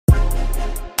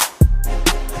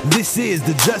This is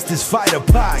the Justicefighter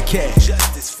podcast.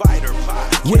 Justicefighter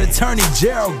podcast. With attorney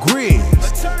Gerald Griggs.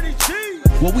 Attorney G.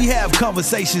 Where we have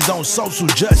conversations on social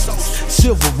justice,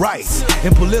 civil rights,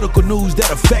 and political news that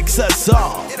affects us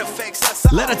all. It affects us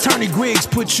all. Let attorney Griggs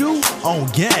put you on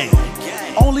game.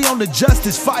 Only on the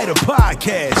Justicefighter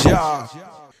podcast, y'all.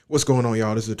 What's going on,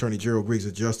 y'all? This is Attorney Gerald Griggs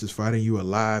of Justicefighter. You are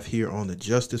live here on the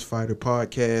Justicefighter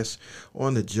podcast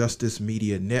on the Justice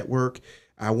Media Network.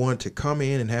 I want to come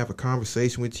in and have a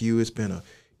conversation with you. It's been an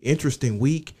interesting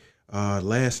week.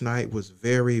 Last night was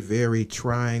very, very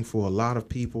trying for a lot of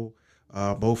people,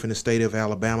 both in the state of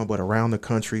Alabama, but around the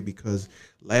country, because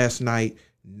last night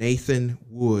Nathan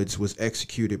Woods was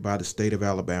executed by the state of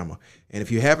Alabama. And if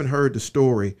you haven't heard the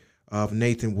story of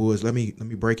Nathan Woods, let me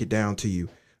break it down to you.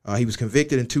 He was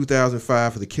convicted in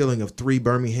 2005 for the killing of 3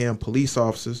 Birmingham police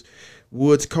officers.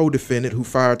 Woods' co-defendant, who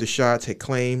fired the shots, had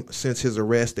claimed since his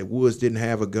arrest that Woods didn't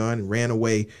have a gun and ran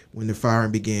away when the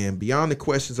firing began. Beyond the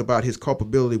questions about his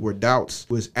culpability were doubts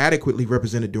was adequately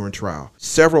represented during trial.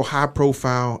 Several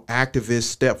high-profile activists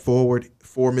stepped forward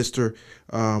for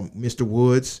Mr.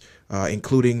 Woods,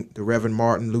 including the Reverend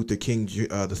Martin Luther King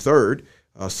III,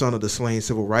 son of the slain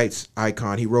civil rights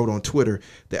icon. He wrote on Twitter,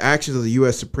 "The actions of the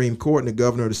U.S. Supreme Court and the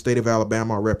governor of the state of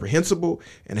Alabama are reprehensible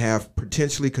and have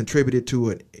potentially contributed to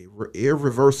an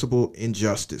irreversible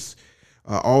injustice."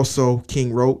 Also,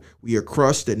 King wrote, "We are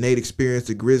crushed that Nate experienced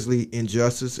a grisly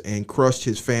injustice and crushed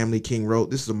his family." King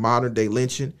wrote, "This is a modern-day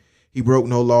lynching. He broke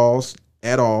no laws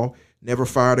at all, never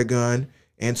fired a gun,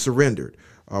 and surrendered."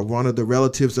 One of the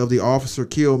relatives of the officer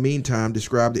killed, meantime,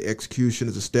 described the execution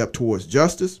as a step towards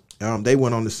justice. They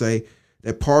went on to say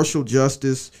that partial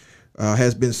justice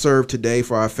has been served today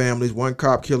for our families. One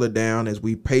cop killer down as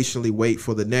we patiently wait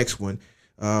for the next one,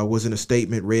 was in a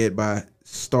statement read by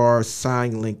Star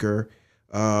Signlinker,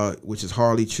 which is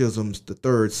Harley Chisholm's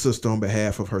third sister, on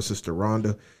behalf of her sister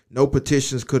Rhonda. No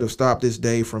petitions could have stopped this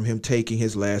day from him taking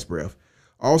his last breath.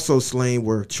 Also slain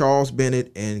were Charles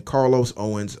Bennett and Carlos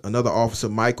Owens. Another officer,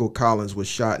 Michael Collins, was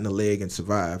shot in the leg and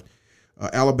survived.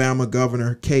 Alabama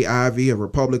Governor Kay Ivey, a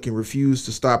Republican, refused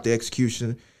to stop the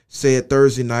execution, said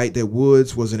Thursday night that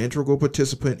Woods was an integral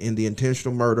participant in the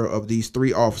intentional murder of these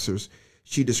 3 officers.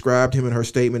 She described him in her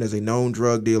statement as a known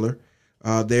drug dealer.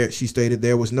 She stated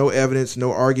there was no evidence,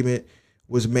 no argument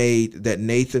was made that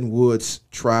Nathan Woods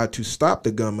tried to stop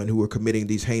the gunmen who were committing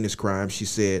these heinous crimes. She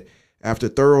said, "After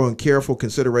thorough and careful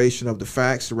consideration of the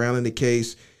facts surrounding the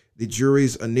case, the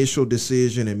jury's initial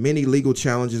decision, and many legal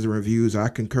challenges and reviews, I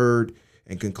concurred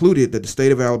and concluded that the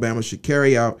state of Alabama should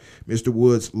carry out Mr.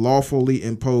 Woods' lawfully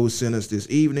imposed sentence this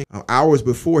evening." Hours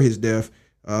before his death,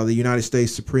 the United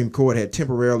States Supreme Court had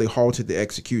temporarily halted the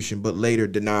execution, but later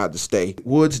denied the stay.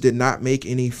 Woods did not make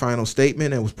any final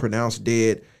statement and was pronounced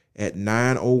dead at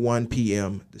 9:01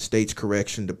 p.m., the state's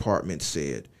correction department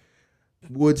said.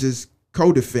 Woods'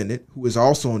 co-defendant, who is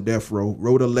also on death row,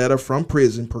 wrote a letter from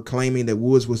prison proclaiming that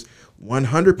Woods was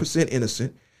 100%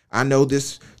 innocent. "I know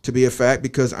this to be a fact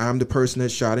because I'm the person that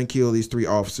shot and killed these 3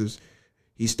 officers."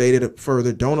 He stated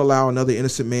further, "Don't allow another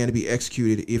innocent man to be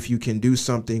executed. If you can do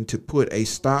something to put a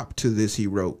stop to this," he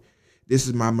wrote, "this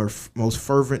is my most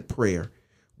fervent prayer."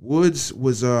 Woods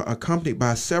was accompanied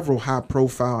by several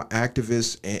high-profile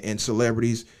activists and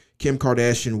celebrities. Kim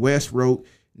Kardashian West wrote,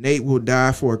 "Nate will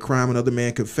die for a crime another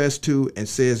man confessed to and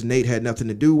says Nate had nothing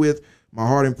to do with. My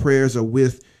heart and prayers are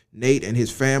with Nate and his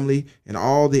family and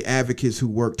all the advocates who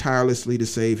worked tirelessly to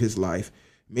save his life."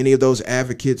 Many of those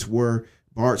advocates were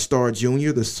Bart Starr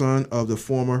Jr., the son of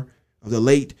the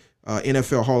late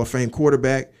NFL Hall of Fame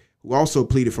quarterback, who also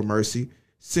pleaded for mercy.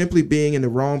 "Simply being in the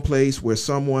wrong place where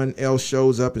someone else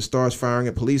shows up and starts firing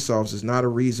at police officers is not a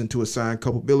reason to assign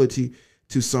culpability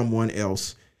to someone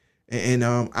else." And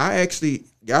I actually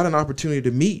got an opportunity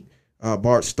to meet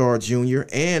Bart Starr Jr.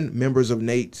 and members of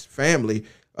Nate's family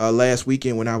last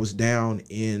weekend when I was down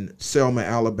in Selma,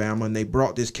 Alabama, and they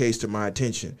brought this case to my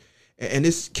attention. And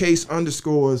this case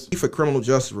underscores for criminal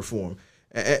justice reform.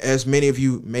 As many of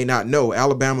you may not know,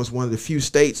 Alabama is one of the few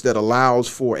states that allows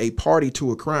for a party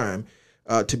to a crime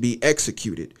to be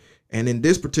executed. And in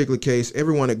this particular case,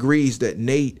 everyone agrees that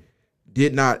Nate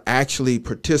did not actually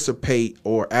participate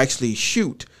or actually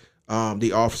shoot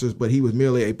the officers, but he was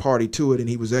merely a party to it, and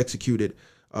he was executed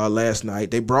last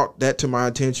night. They brought that to my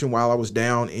attention while I was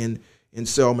down in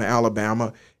Selma,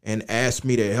 Alabama, and asked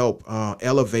me to help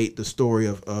elevate the story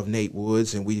of Nate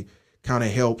Woods, and we kind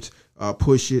of helped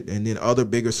push it, and then other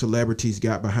bigger celebrities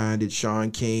got behind it,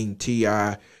 Sean King,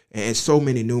 T.I., and so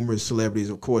many numerous celebrities,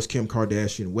 of course, Kim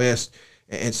Kardashian West,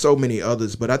 and so many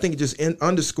others. But I think it just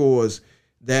underscores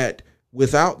that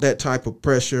without that type of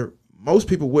pressure, most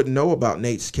people wouldn't know about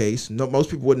Nate's case. Most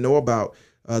people wouldn't know about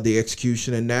the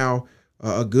execution, and now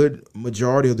a good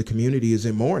majority of the community is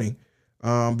in mourning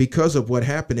because of what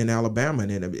happened in Alabama.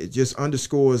 And it just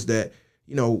underscores that,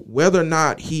 you know, whether or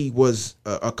not he was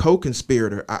a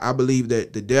co-conspirator, I believe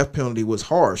that the death penalty was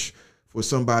harsh for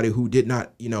somebody who did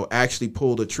not, you know, actually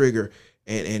pull the trigger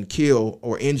and kill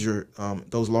or injure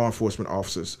those law enforcement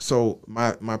officers. So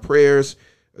my prayers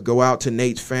go out to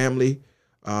Nate's family.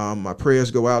 My prayers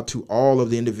go out to all of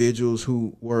the individuals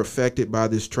who were affected by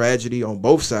this tragedy on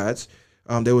both sides.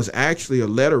 There was actually a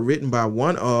letter written by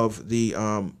one of the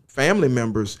family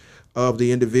members of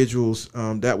the individuals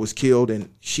that was killed, and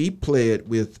she pled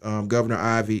with Governor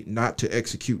Ivey not to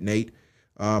execute Nate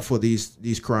for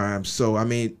these crimes. So, I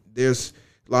mean, there's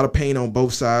a lot of pain on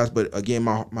both sides, but again,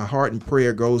 my heart and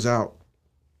prayer goes out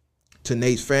to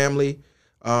Nate's family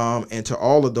and to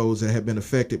all of those that have been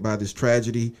affected by this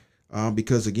tragedy,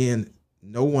 because again,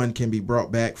 no one can be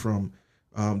brought back from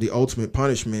the ultimate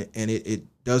punishment, and it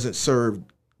doesn't serve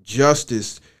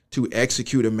justice to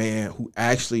execute a man who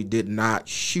actually did not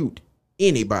shoot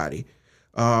anybody.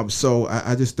 So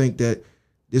I just think that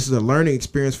this is a learning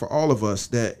experience for all of us,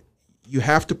 that you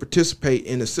have to participate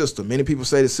in the system. Many people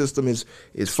say the system is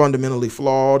fundamentally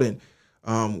flawed, and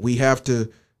we have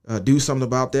to do something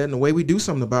about that. And the way we do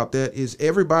something about that is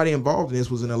everybody involved in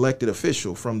this was an elected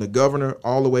official, from the governor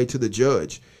all the way to the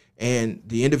judge. And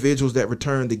the individuals that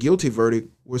returned the guilty verdict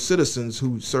were citizens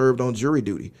who served on jury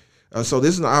duty. So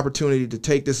this is an opportunity to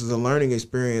take this as a learning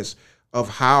experience of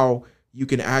how you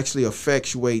can actually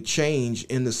effectuate change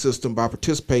in the system by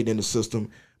participating in the system,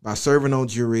 by serving on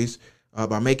juries,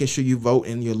 by making sure you vote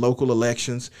in your local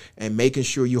elections, and making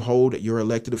sure you hold your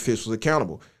elected officials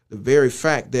accountable. The very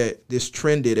fact that this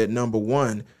trended at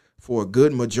 #1 for a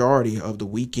good majority of the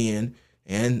weekend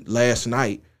and last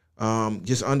night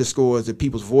just underscores that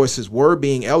people's voices were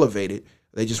being elevated.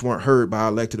 They just weren't heard by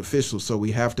elected officials. So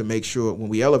we have to make sure when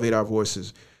we elevate our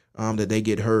voices that they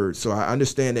get heard. So I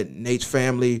understand that Nate's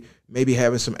family may be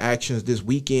having some actions this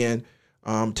weekend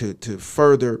to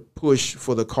further push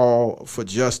for the call for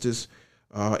justice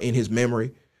in his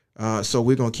memory. So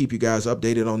we're going to keep you guys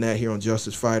updated on that here on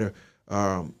Justice Fighter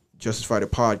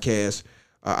podcast.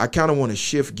 I kind of want to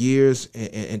shift gears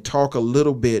and talk a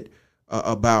little bit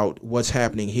about what's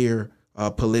happening here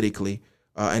politically.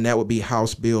 And that would be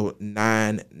House Bill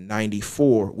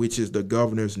 994, which is the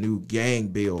governor's new gang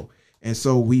bill. And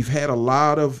so we've had a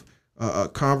lot of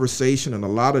conversation and a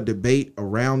lot of debate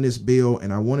around this bill,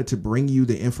 and I wanted to bring you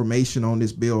the information on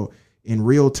this bill in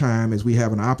real time, as we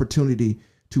have an opportunity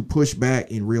to push back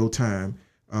in real time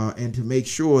and to make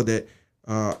sure that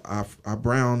our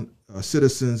brown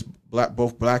citizens,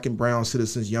 both black and brown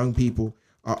citizens, young people,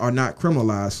 are not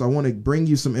criminalized. So I want to bring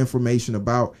you some information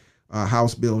about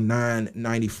House Bill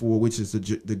 994, which is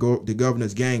the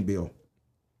governor's gang bill.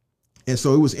 And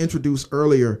so it was introduced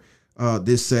earlier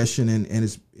this session, and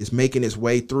it's making its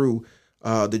way through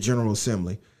the General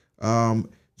Assembly.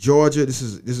 Georgia, this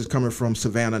is coming from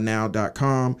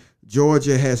SavannahNow.com.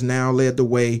 Georgia has now led the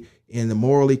way in the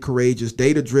morally courageous,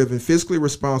 data-driven, fiscally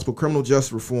responsible criminal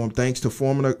justice reform, thanks to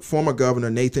former Governor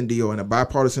Nathan Deal and a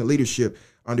bipartisan leadership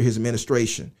under his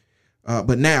administration.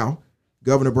 But now,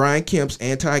 Governor Brian Kemp's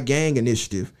anti-gang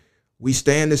initiative, we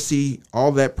stand to see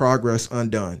all that progress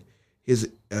undone. His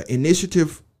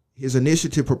initiative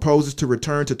proposes to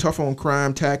return to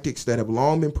tough-on-crime tactics that have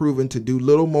long been proven to do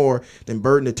little more than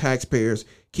burden the taxpayers,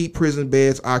 keep prison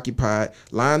beds occupied,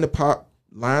 line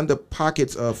the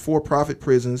pockets of for-profit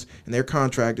prisons and their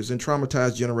contractors, and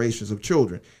traumatize generations of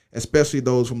children, especially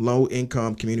those from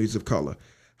low-income communities of color.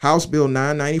 House Bill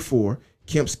 994,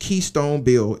 Kemp's keystone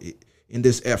bill in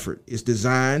this effort, is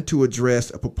designed to address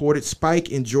a purported spike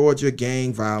in Georgia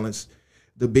gang violence.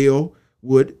 The bill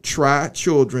would try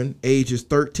children ages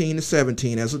 13 to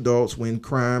 17 as adults when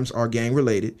crimes are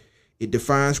gang-related. It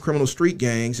defines criminal street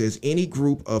gangs as any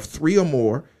group of 3 or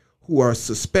more who are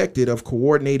suspected of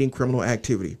coordinating criminal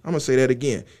activity. I'm going to say that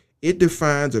again. It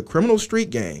defines a criminal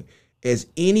street gang as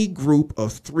any group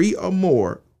of 3 or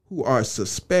more who are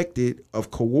suspected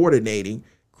of coordinating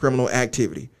criminal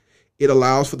activity. It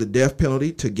allows for the death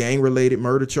penalty to gang-related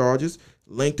murder charges,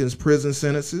 lengthens prison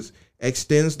sentences,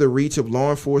 extends the reach of law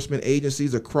enforcement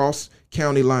agencies across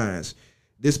county lines.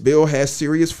 This bill has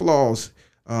serious flaws,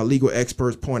 legal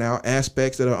experts point out,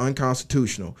 aspects that are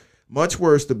unconstitutional. Much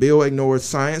worse, the bill ignores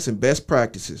science and best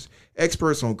practices.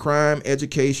 Experts on crime,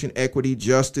 education, equity,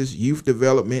 justice, youth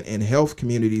development, and health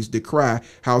communities decry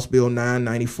House Bill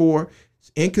 994's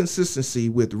inconsistency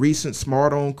with recent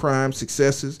smart on crime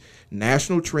successes,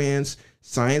 national trends,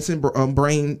 science and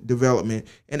brain development,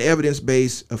 and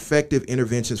evidence-based effective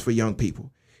interventions for young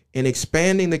people. In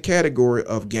expanding the category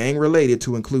of gang-related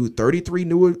to include 33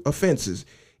 new offenses,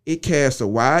 it casts a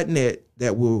wide net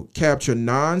that will capture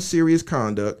non-serious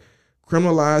conduct,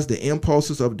 criminalize the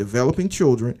impulses of developing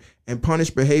children, and punish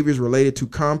behaviors related to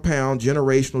compound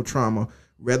generational trauma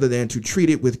rather than to treat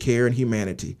it with care and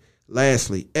humanity.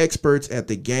 Lastly, experts at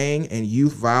the Gang and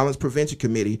Youth Violence Prevention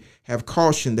Committee have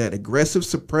cautioned that aggressive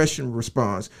suppression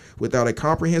response without a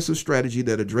comprehensive strategy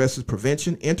that addresses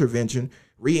prevention, intervention,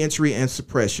 reentry, and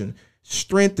suppression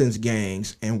strengthens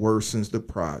gangs and worsens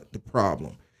the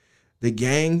problem. The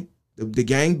gang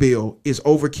bill is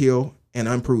overkill and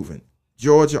unproven.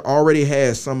 Georgia already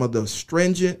has some of the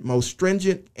most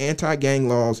stringent anti-gang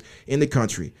laws in the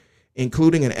country,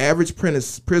 including an average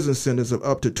prison sentence of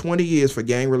up to 20 years for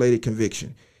gang-related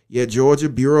conviction. Yet Georgia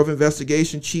Bureau of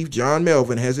Investigation Chief John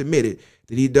Melvin has admitted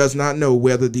that he does not know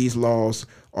whether these laws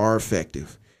are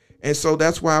effective. And so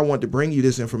that's why I want to bring you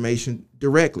this information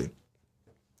directly.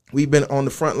 We've been on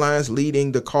the front lines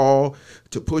leading the call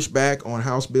to push back on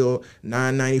House Bill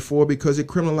 994 because it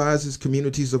criminalizes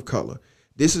communities of color.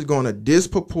 This is going to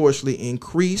disproportionately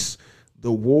increase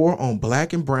the war on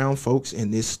black and brown folks in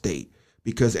this state.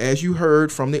 Because as you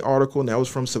heard from the article, and that was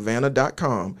from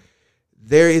Savannah.com,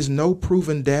 there is no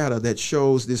proven data that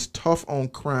shows this tough on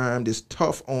crime, this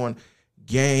tough on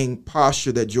gang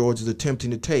posture that Georgia is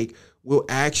attempting to take will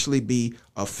actually be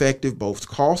effective, both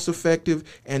cost effective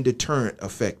and deterrent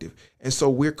effective. And so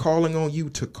we're calling on you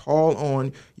to call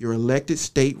on your elected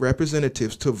state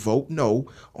representatives to vote no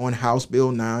on House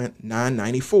Bill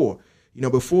 994. You know,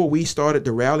 before we started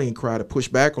the rallying cry to push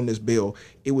back on this bill,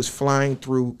 it was flying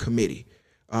through committee.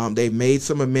 They've made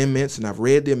some amendments, and I've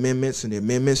read the amendments, and the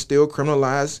amendments still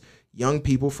criminalize young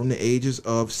people from the ages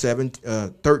of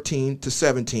 13 to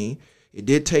 17. It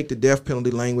did take the death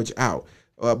penalty language out,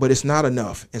 but it's not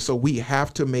enough. And so we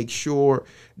have to make sure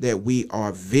that we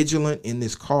are vigilant in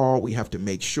this call. We have to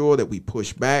make sure that we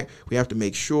push back. We have to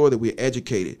make sure that we're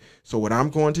educated. So what I'm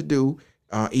going to do,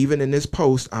 even in this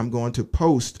post, I'm going to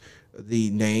post the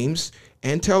names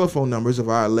and telephone numbers of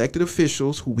our elected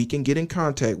officials who we can get in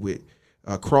contact with.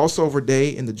 Crossover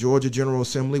day in the Georgia General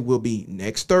Assembly will be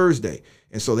next Thursday.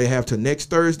 And so they have to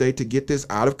next Thursday to get this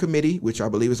out of committee, which I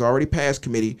believe is already passed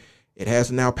committee. It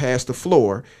has now passed the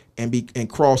floor and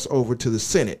cross over to the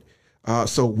Senate.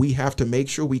 So we have to make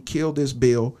sure we kill this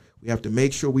bill. We have to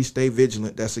make sure we stay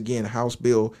vigilant. That's, again, House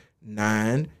Bill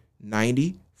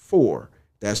 994.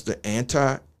 That's the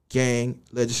anti-gang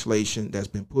legislation that's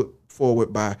been put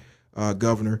forward by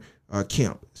Governor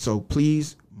Kemp. So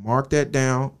please mark that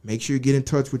down. Make sure you get in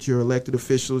touch with your elected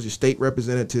officials, your state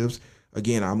representatives.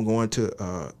 Again, I'm going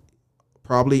to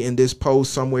probably in this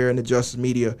post somewhere in the Justice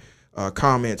Media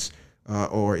comments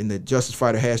or in the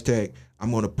Justicefighter hashtag,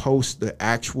 I'm going to post the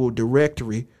actual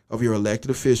directory of your elected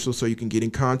officials so you can get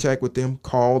in contact with them,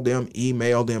 call them,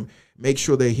 email them, make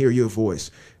sure they hear your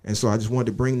voice. And so I just wanted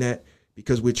to bring that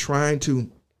because we're trying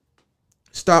to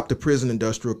stop the prison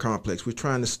industrial complex. We're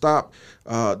trying to stop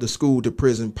the school to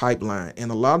prison pipeline.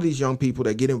 And a lot of these young people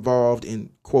that get involved in,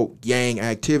 quote, gang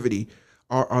activity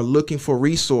are looking for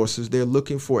resources. They're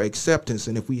looking for acceptance.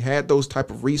 And if we had those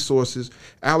type of resources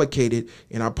allocated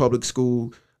in our public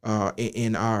school,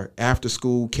 in our after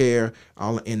school care,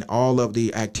 in all of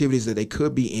the activities that they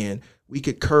could be in, we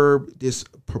could curb this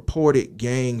purported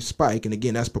gang spike. And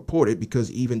again, that's purported because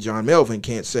even John Melvin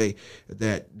can't say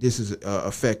that this is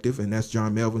effective. And that's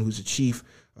John Melvin, who's the chief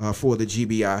for the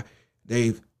GBI.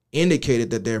 They've indicated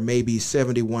that there may be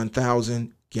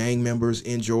 71,000 gang members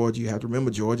in Georgia. You have to remember,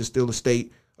 Georgia is still a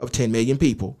state of 10 million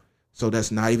people. So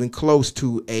that's not even close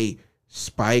to a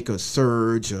spike, a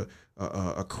surge, a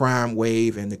crime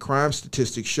wave. And the crime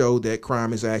statistics show that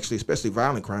crime is actually, especially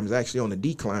violent crime, is actually on the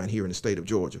decline here in the state of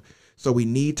Georgia. So we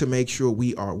need to make sure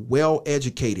we are well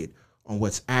educated on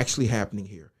what's actually happening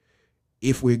here.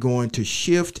 If we're going to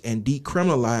shift and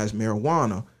decriminalize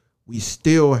marijuana, we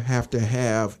still have to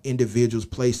have individuals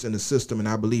placed in the system. And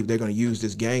I believe they're going to use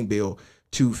this gang bill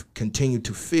to continue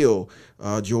to fill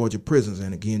Georgia prisons.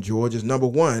 And again, Georgia's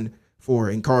 #1 for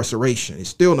incarceration. It's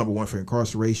still #1 for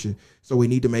incarceration. So we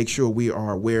need to make sure we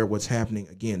are aware of what's happening.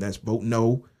 Again, that's vote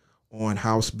no on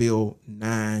House Bill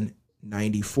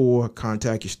 994.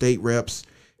 Contact your state reps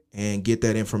and get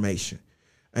that information.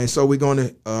 And so we're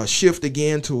going to shift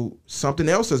again to something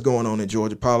else that's going on in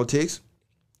Georgia politics.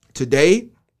 Today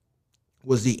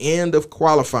was the end of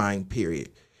qualifying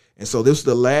period. And so this was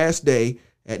the last day.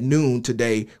 At noon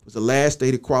today was the last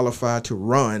day to qualify to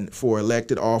run for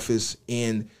elected office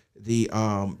in the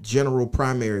general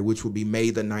primary, which will be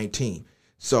May the 19th.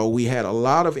 So we had a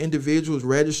lot of individuals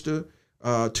register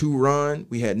to run.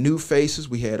 We had new faces.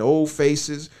 We had old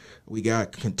faces. We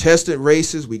got contested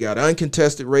races. We got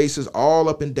uncontested races all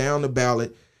up and down the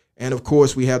ballot. And, of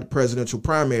course, we have the presidential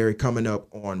primary coming up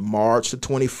on March the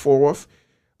 24th.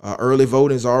 Early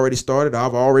voting has already started.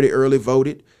 I've already early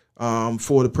voted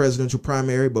for the presidential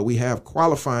primary, but we have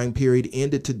qualifying period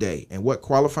ended today. And what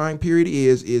qualifying period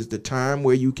is the time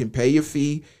where you can pay your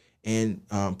fee and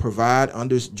provide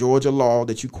under Georgia law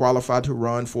that you qualify to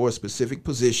run for a specific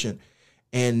position.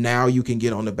 And now you can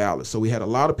get on the ballot. So we had a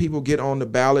lot of people get on the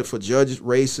ballot for judge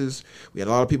races. We had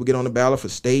a lot of people get on the ballot for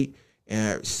state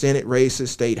and Senate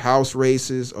races, state House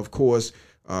races, of course,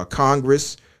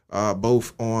 Congress,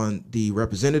 both on the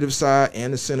representative side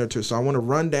and the senator. So I want to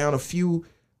run down a few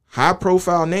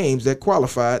high-profile names that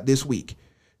qualified this week.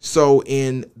 So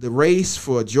in the race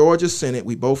for Georgia Senate,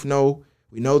 we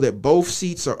know that both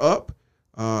seats are up.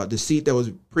 The seat that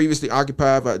was previously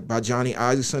occupied by Johnny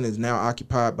Isakson is now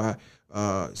occupied by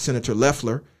Senator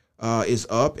Loeffler is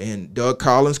up, and Doug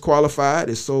Collins qualified,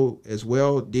 as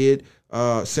well did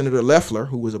Senator Loeffler,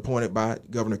 who was appointed by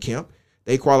Governor Kemp.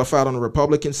 They qualified on the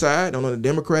Republican side. On the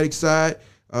Democratic side,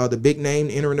 the big name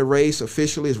entering the race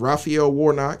officially is Raphael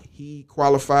Warnock. He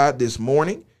qualified this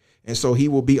morning, and so he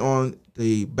will be on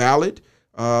the ballot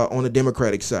on the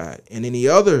Democratic side. And in the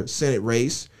other Senate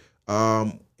race,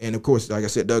 and of course, like I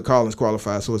said, Doug Collins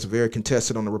qualified, so it's very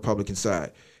contested on the Republican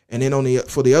side. And then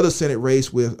for the other Senate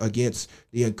race against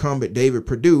the incumbent David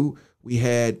Perdue, we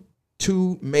had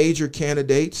two major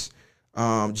candidates.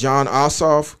 John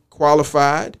Ossoff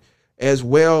qualified, as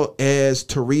well as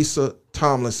Teresa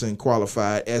Tomlinson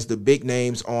qualified as the big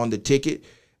names on the ticket.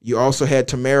 You also had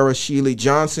Tamara Shealy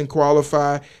Johnson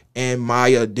qualify and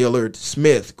Maya Dillard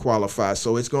Smith qualify.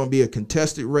 So it's going to be a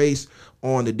contested race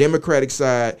on the Democratic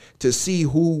side to see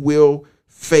who will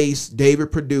face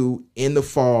David Perdue in the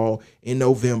fall in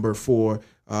November for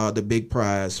the big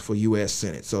prize for U.S.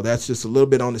 Senate. So that's just a little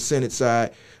bit on the Senate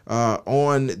side.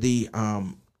 On the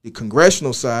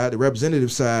congressional side, the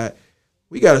representative side,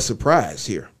 we got a surprise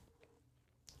here.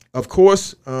 Of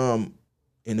course, in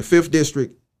the 5th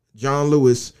District, John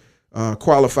Lewis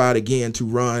qualified again to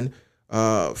run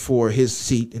for his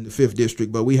seat in the 5th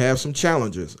District, but we have some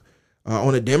challengers.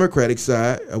 On the Democratic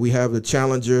side, we have a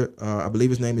challenger, I believe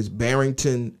his name is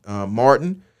Barrington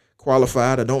Martin,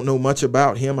 qualified. I don't know much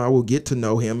about him. I will get to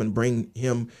know him and bring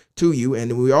him to you.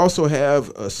 And we also have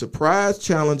a surprise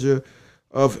challenger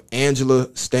of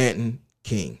Angela Stanton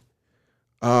King.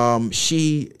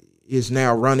 She is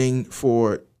now running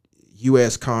for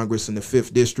U.S. Congress in the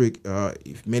 5th District.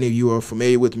 If many of you are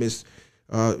familiar with Miss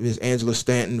Angela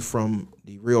Stanton from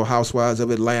the Real Housewives of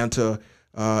Atlanta,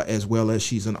 as well as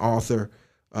she's an author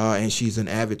and she's an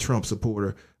avid Trump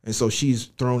supporter. And so she's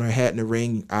thrown her hat in the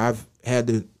ring. I've had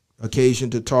the occasion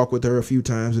to talk with her a few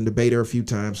times and debate her a few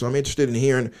times. So I'm interested in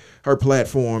hearing her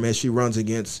platform as she runs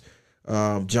against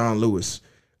John Lewis.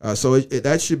 So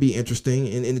that should be interesting.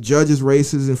 In the judges'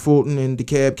 races in Fulton and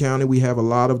DeKalb County, we have a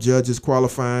lot of judges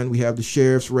qualifying. We have the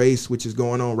sheriff's race, which is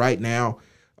going on right now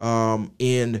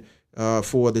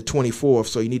for the 24th.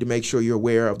 So you need to make sure you're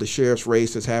aware of the sheriff's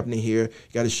race that's happening here.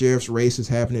 You got a sheriff's race that's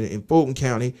happening in Fulton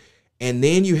County. And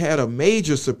then you had a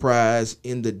major surprise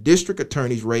in the district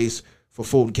attorney's race for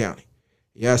Fulton County.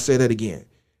 Yeah, I say that again.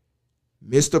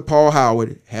 Mr. Paul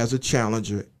Howard has a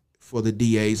challenger for the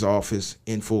DA's office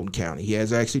in Fulton County. He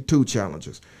has actually two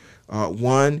challengers.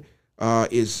 One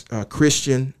is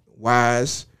Christian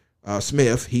Wise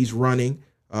Smith. He's running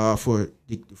for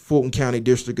the Fulton County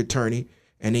District Attorney.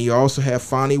 And then you also have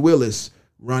Fonnie Willis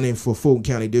running for Fulton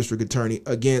County District Attorney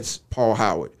against Paul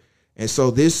Howard. And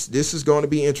so this is going to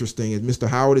be interesting, as Mr.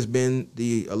 Howard has been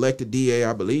the elected DA,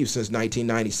 I believe, since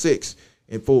 1996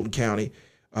 in Fulton County.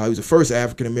 He was the first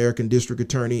African-American district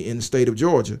attorney in the state of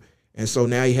Georgia. And so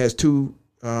now he has two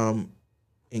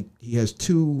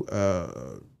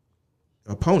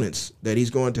opponents that he's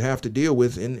going to have to deal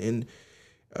with in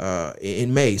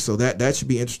May. So that should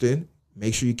be interesting.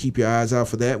 Make sure you keep your eyes out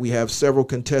for that. We have several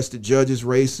contested judges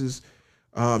races.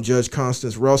 Judge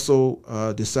Constance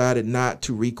Russell decided not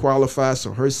to requalify,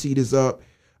 so her seat is up.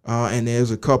 And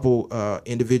there's a couple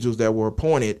individuals that were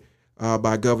appointed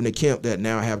by Governor Kemp that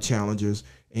now have challengers,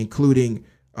 including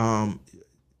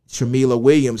Shamila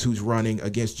Williams, who's running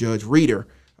against Judge Reeder.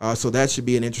 So that should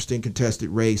be an interesting contested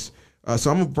race.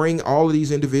 So I'm going to bring all of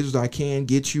these individuals I can,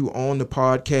 get you on the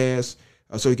podcast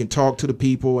so you can talk to the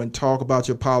people and talk about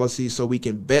your policies so we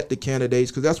can vet the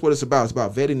candidates, because that's what it's about. It's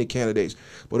about vetting the candidates.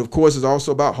 But, of course, it's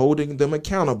also about holding them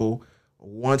accountable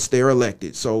once they're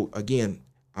elected. So, again,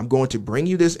 I'm going to bring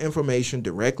you this information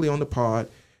directly on the pod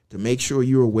to make sure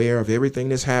you're aware of everything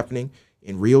that's happening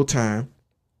in real time.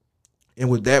 And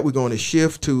with that, we're going to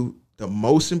shift to the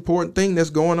most important thing that's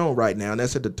going on right now, and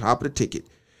that's at the top of the ticket.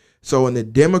 So in the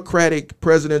Democratic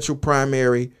presidential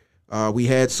primary, we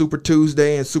had Super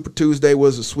Tuesday, and Super Tuesday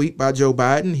was a sweep by Joe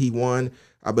Biden. He won,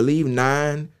 I believe,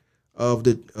 9 of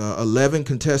the 11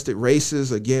 contested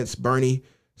races against Bernie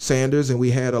Sanders, and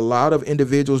we had a lot of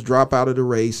individuals drop out of the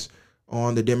race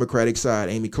on the Democratic side.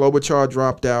 Amy Klobuchar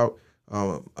dropped out.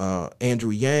 Andrew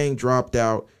Yang dropped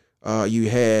out. You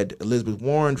had Elizabeth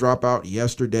Warren drop out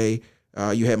yesterday.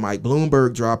 You had Mike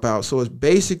Bloomberg drop out. So it's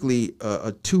basically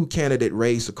a 2-candidate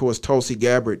race. Of course, Tulsi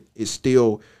Gabbard is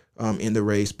still in the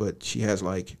race, but she has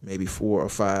like maybe 4 or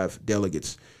 5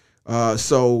 delegates.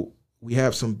 So we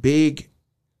have some big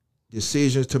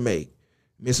decisions to make.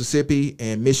 Mississippi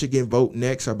and Michigan vote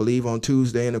next, I believe, on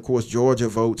Tuesday. And, of course, Georgia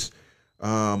votes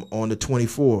on the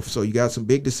 24th. So you got some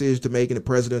big decisions to make in the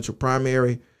presidential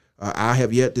primary. I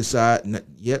have yet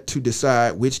to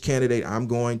decide which candidate I'm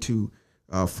going to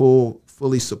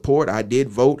fully support. I did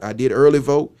vote. I did early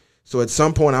vote. So at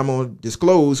some point, I'm going to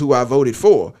disclose who I voted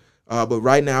for. But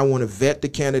right now, I want to vet the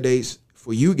candidates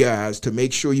for you guys to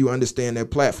make sure you understand their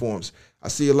platforms. I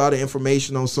see a lot of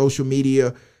information on social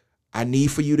media. I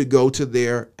need for you to go to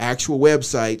their actual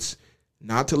websites,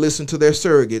 not to listen to their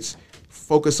surrogates,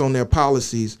 focus on their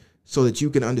policies so that you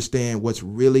can understand what's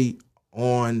really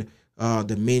on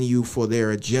the menu for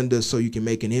their agenda, so you can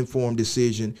make an informed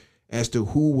decision as to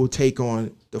who will take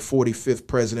on the 45th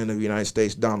president of the United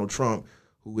States, Donald Trump,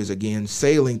 who is again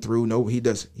sailing through. No, he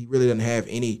really doesn't have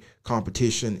any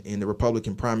competition in the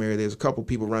Republican primary. There's a couple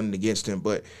people running against him,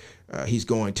 but he's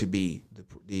going to be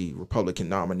the Republican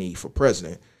nominee for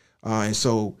president. And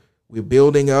so we're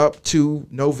building up to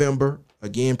November.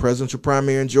 Again, presidential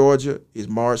primary in Georgia is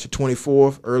March the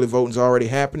 24th. Early voting is already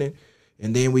happening.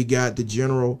 And then we got the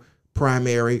general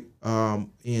primary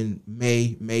in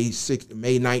May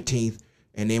 19th.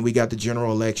 And then we got the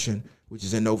general election, which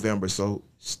is in November. So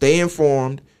stay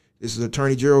informed. This is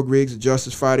Attorney Gerald Griggs, the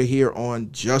Justice Fighter, here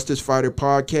on Justice Fighter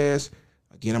Podcast.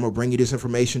 Again, I'm going to bring you this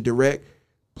information direct.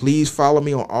 Please follow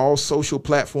me on all social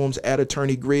platforms at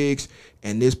Attorney Griggs,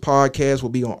 and this podcast will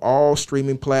be on all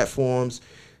streaming platforms,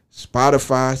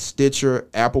 Spotify, Stitcher,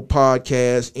 Apple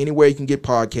Podcasts, anywhere you can get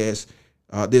podcasts.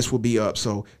 This will be up.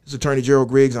 So this is Attorney Gerald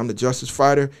Griggs. I'm the Justice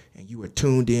Fighter, and you are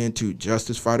tuned in to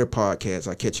Justice Fighter Podcast.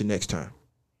 I'll catch you next time.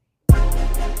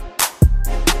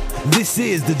 This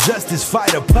is the Justice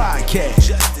Fighter Podcast.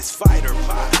 Justice Fighter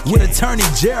Podcast. With Attorney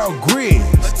Gerald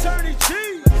Griggs. Attorney G.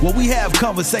 Where we have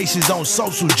conversations on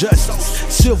social justice,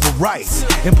 civil rights,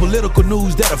 and political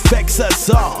news that affects us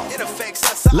all. It affects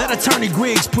us all. Let Attorney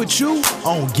Griggs put you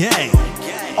on game.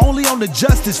 Only on the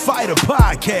Justice Fighter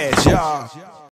Podcast, y'all.